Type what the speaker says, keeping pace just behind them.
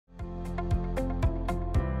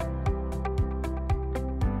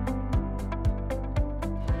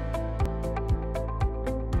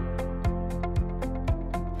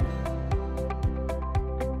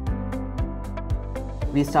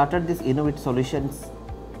We started this Inovit Solutions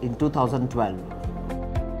in 2012.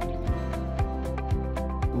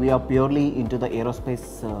 We are purely into the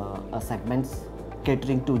aerospace segments,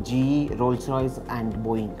 catering to GE, Rolls-Royce and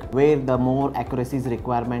Boeing, where the more accuracy is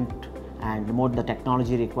requirement and more the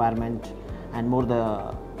technology requirement and more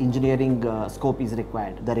the engineering scope is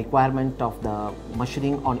required. The requirement of the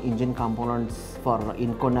machining on engine components for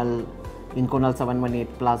Inconel 718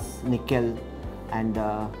 plus, nickel and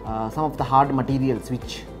some of the hard materials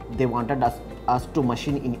which they wanted us to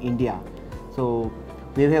machine in India. So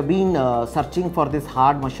we have been searching for this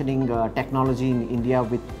hard machining technology in India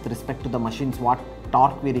with respect to the machines, what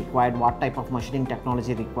torque we required, what type of machining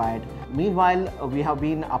technology required. Meanwhile, we have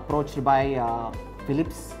been approached by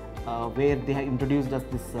Philips, where they have introduced us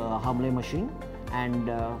this Hermle machine,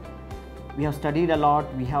 and we have studied a lot.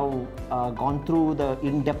 We have gone through the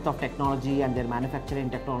in-depth of technology and their manufacturing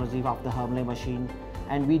technology of the Hermle machine,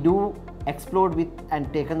 and we do explored with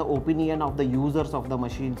and taken the opinion of the users of the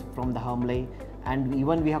machines from the Hermle, and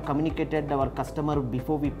even we have communicated our customer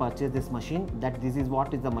before we purchase this machine that this is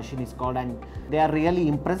what is the machine is called, and they are really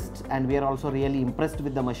impressed, and we are also really impressed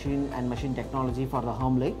with the machine and machine technology for the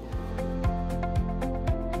Hermle.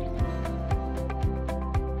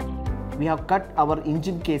 We have cut our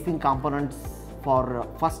engine casing components for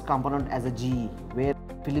first component as a GE, where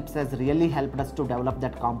Philips has really helped us to develop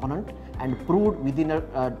that component and proved within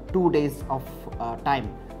 2 days of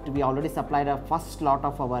time. We already supplied a first lot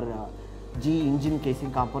of our GE engine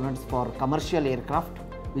casing components for commercial aircraft,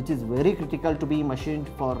 which is very critical to be machined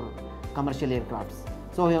for commercial aircrafts.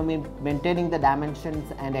 So we have been maintaining the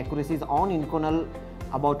dimensions and accuracies on Inconel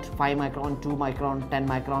about 5 micron, 2 micron, 10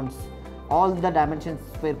 microns. All the dimensions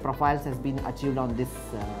where profiles has been achieved on this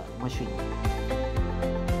machine.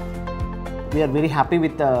 We are very happy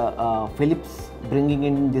with Philips bringing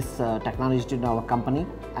in this technology to our company,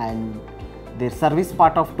 and their service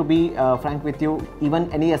part of, to be frank with you, even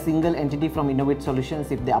a single entity from Inovit Solutions,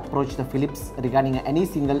 if they approach the Philips regarding any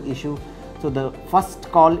single issue, so the first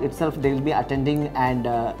call itself they will be attending and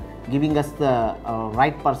giving us the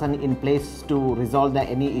right person in place to resolve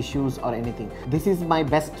any issues or anything. This is my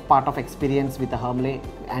best part of experience with the Hermle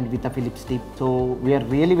and with the Philips team. So we are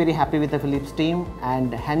really very happy with the Philips team,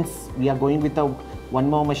 and hence we are going with one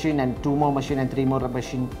more machine and 2 more machine and 3 more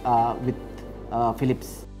machine with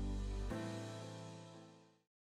Philips.